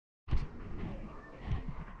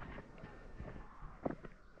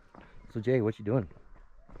So Jay, what you doing?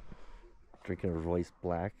 Drinking a Royce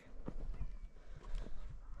Black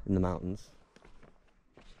in the mountains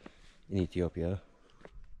in Ethiopia.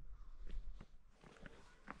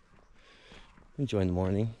 Enjoying the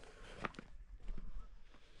morning.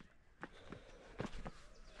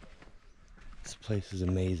 This place is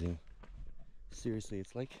amazing. Seriously,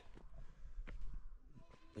 it's like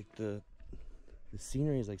the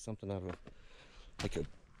scenery is like something out of like a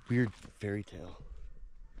weird fairy tale.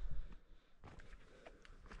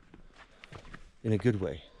 In a good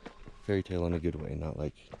way. Fairy tale in a good way, not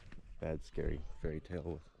like bad, scary fairy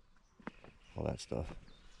tale with all that stuff.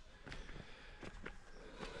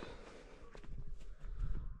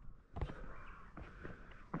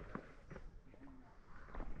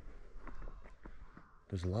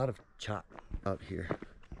 There's a lot of Khat out here.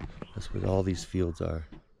 That's where all these fields are.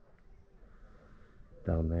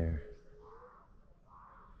 Down there.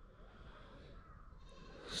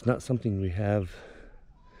 It's not something we have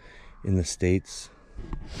in the States.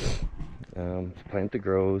 It's a plant that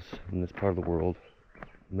grows in this part of the world,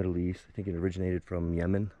 Middle East. I think it originated from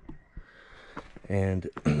Yemen. And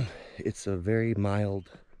it's a very mild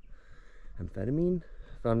amphetamine,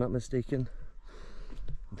 if I'm not mistaken.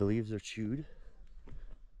 The leaves are chewed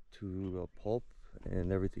to a pulp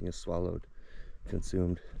and everything is swallowed,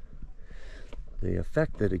 consumed. The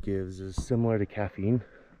effect that it gives is similar to caffeine.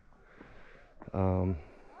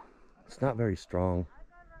 It's not very strong.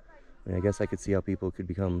 I mean, I guess I could see how people could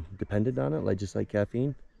become dependent on it, like just like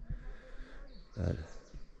caffeine. A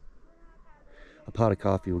pot of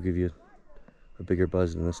coffee will give you a bigger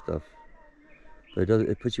buzz than this stuff. But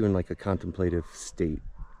it puts you in like a contemplative state.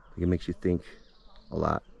 Like it makes you think a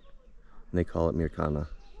lot. And they call it mirkana.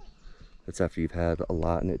 That's after you've had a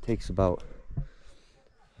lot, and it takes about, I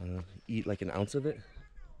don't know, eat like an ounce of it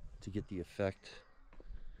to get the effect.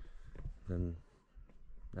 Then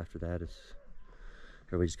after that,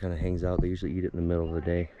 everybody just kind of hangs out. They usually eat it in the middle of the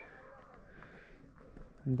day.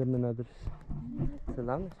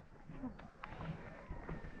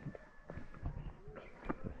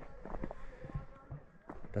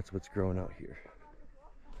 That's what's growing out here.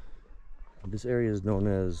 This area is known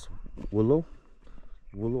as Wollo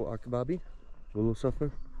Akababi, Wollo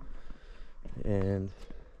suffer. And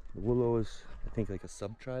Wollo is, I think, like a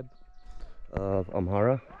sub-tribe of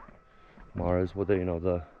Amhara. Amhara is what they,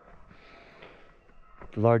 the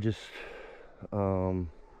largest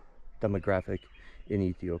demographic in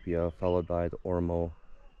Ethiopia, followed by the Oromo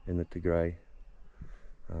and the Tigray,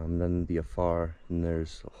 then the Afar, and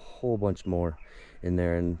there's a whole bunch more in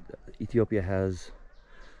there. And Ethiopia has,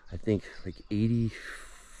 I think, like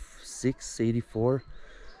 86, 84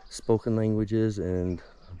 spoken languages and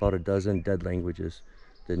about a dozen dead languages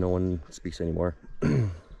that no one speaks anymore.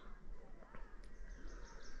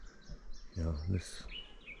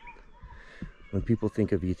 When people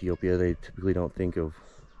think of Ethiopia, they typically don't think of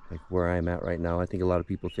like where I'm at right now. I think a lot of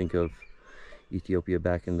people think of Ethiopia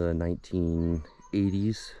back in the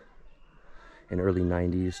 1980s and early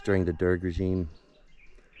 90s during the Derg regime.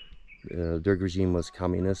 The Derg regime was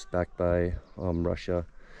communist, backed by Russia.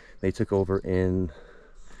 They took over in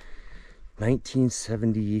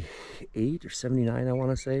 1978 or 79, I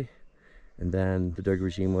want to say. And then the Derg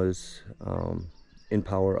regime was in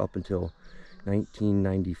power up until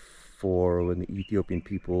 1994, when the Ethiopian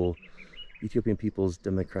People's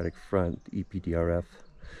Democratic Front, EPDRF,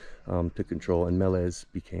 took control, and Meles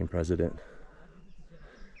became president.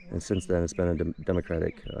 And since then, it's been a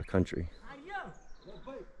democratic country.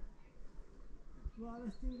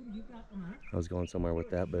 I was going somewhere with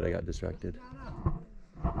that, but I got distracted.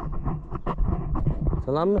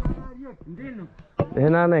 Salam.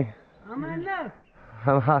 Degan.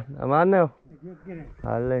 Amano.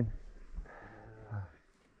 Allen.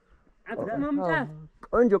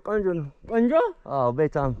 Konjo. Oh,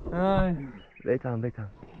 betam. Betam.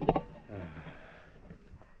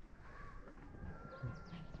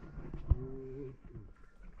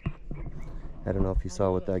 I don't know if you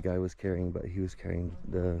saw what that guy was carrying, but he was carrying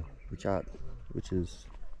the Khat, which is,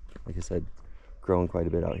 like I said, growing quite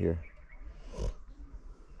a bit out here.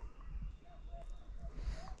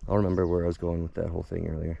 I'll remember where I was going with that whole thing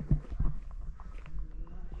earlier.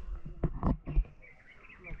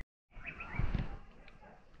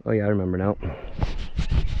 Oh yeah, I remember now.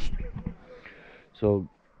 So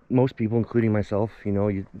most people, including myself, if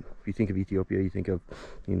you think of Ethiopia, you think of,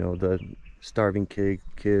 the starving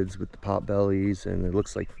kids with the pot bellies, and it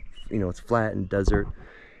looks like, it's flat and desert,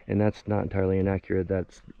 and that's not entirely inaccurate.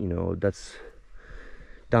 That's, that's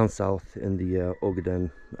down south in the Ogaden,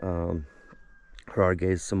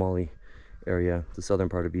 Hararghe, Somali area, the southern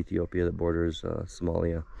part of Ethiopia that borders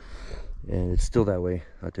Somalia. And it's still that way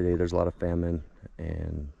today. There's a lot of famine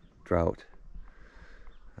and drought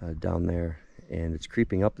down there, and it's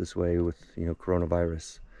creeping up this way with, you know,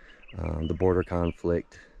 coronavirus, the border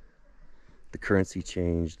conflict, the currency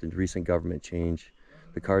change, the recent government change.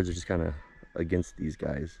 The cards are just kind of against these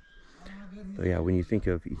guys. But yeah, when you think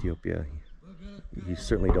of Ethiopia, you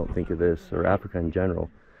certainly don't think of this, or Africa in general.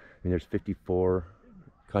 I mean, there's 54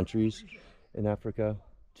 countries in Africa,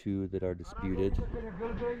 2 that are disputed,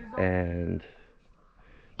 and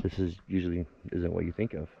this is usually isn't what you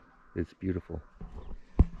think of. It's beautiful.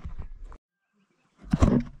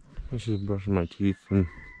 I should have brushed my teeth and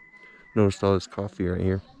noticed all this coffee right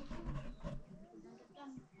here.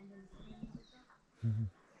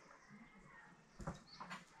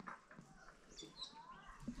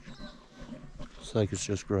 It's like it's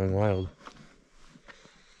just growing wild.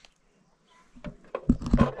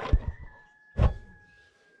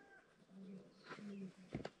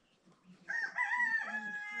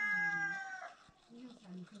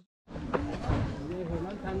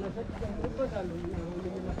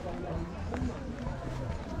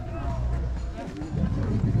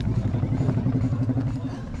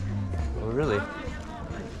 Oh, really?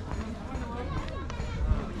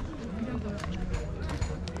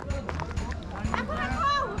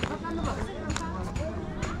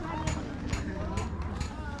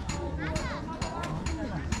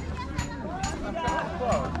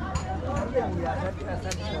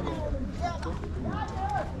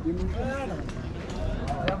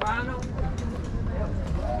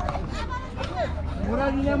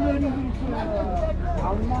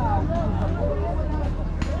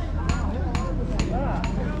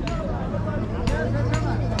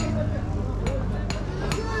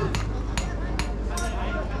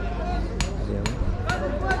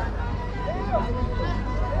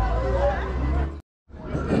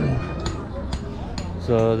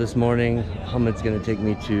 So this morning, Hamid's gonna take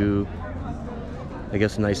me to, I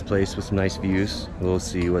guess, a nice place with some nice views. We'll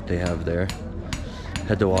see what they have there.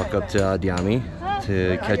 Had to walk up to Diami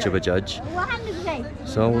to catch up a judge.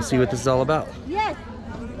 So we'll see what this is all about. Yes.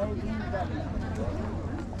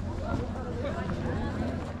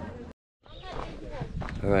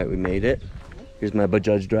 All right, we made it. Here's my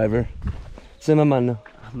Bajaj driver, Simaman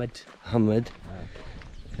Hamid.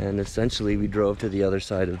 And essentially we drove to the other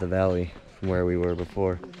side of the valley from where we were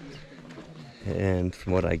before. And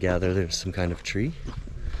from what I gather, there's some kind of tree,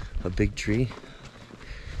 a big tree,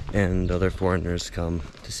 and other foreigners come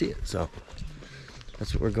to see it. So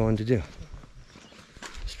that's what we're going to do.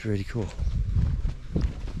 It's pretty cool.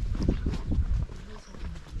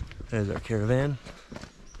 There's our caravan.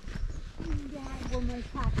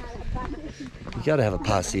 You gotta have a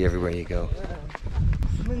posse everywhere you go.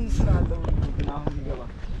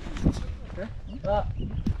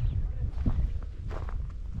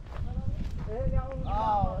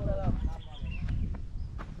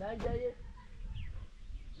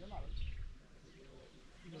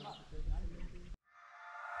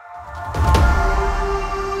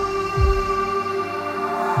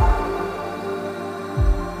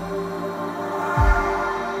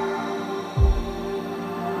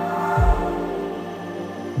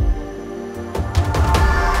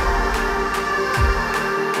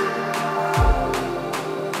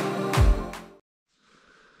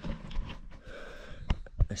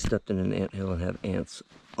 I stepped in an anthill and have ants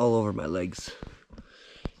all over my legs.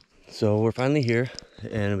 So we're finally here,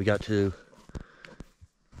 and we got to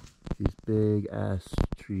these big ass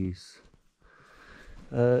trees.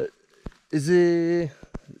 Is it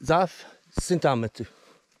Zaf Sintamet?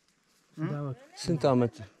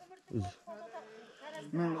 Sintamet.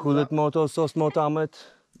 Hulet moto sos motamet.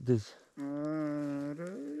 This.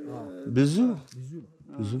 Bizu.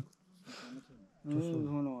 Bizu.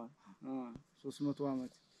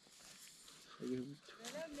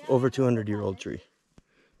 Over 200-year-old tree.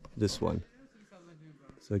 This one.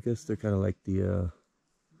 So I guess they're kind of like the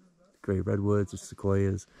gray redwoods or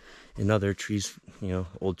sequoias and other trees, you know,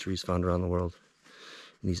 old trees found around the world.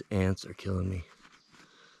 And these ants are killing me.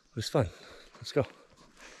 It was fun. Let's go.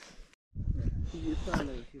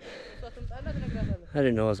 I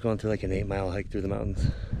didn't know I was going through like an 8-mile hike through the mountains.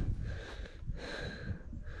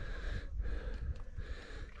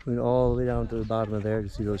 Went all the way down to the bottom of there to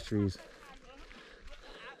see those trees.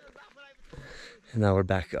 And now we're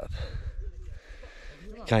back up.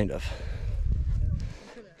 Kind of.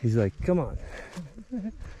 He's like, come on.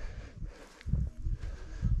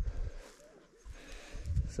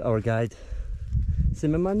 So our guide,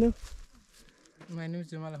 Simamanu? My name is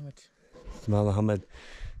Jamal Ahmed. Jamal Ahmed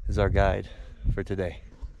is our guide for today.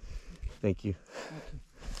 Thank you.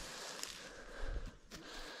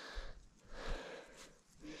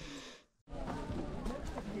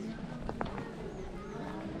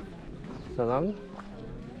 ሰላም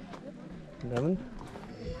እንደምን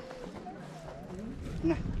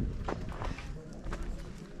ና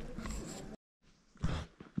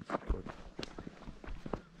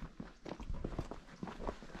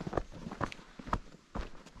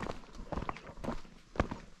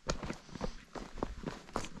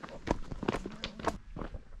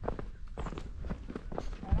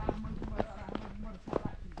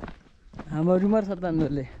አማዱ ማር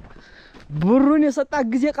ሰጣንለ ብሩን የሰጣ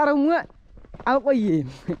ጊዜ ቀረሙ አቆየም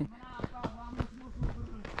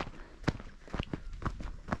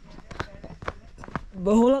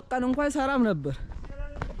በሁለት ቀን እንኳን ሰራም ነበር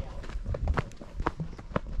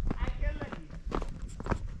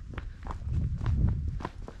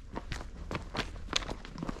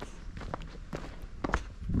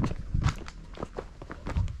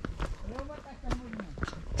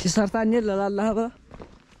ሲሰርታኝ ለላላህ ባ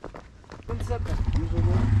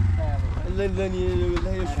ለለኒ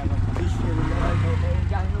ለይሽ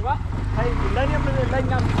ጃንባ ሃይ ለኔም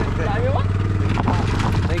ለኛም ዳይዋ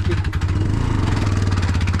Thank you.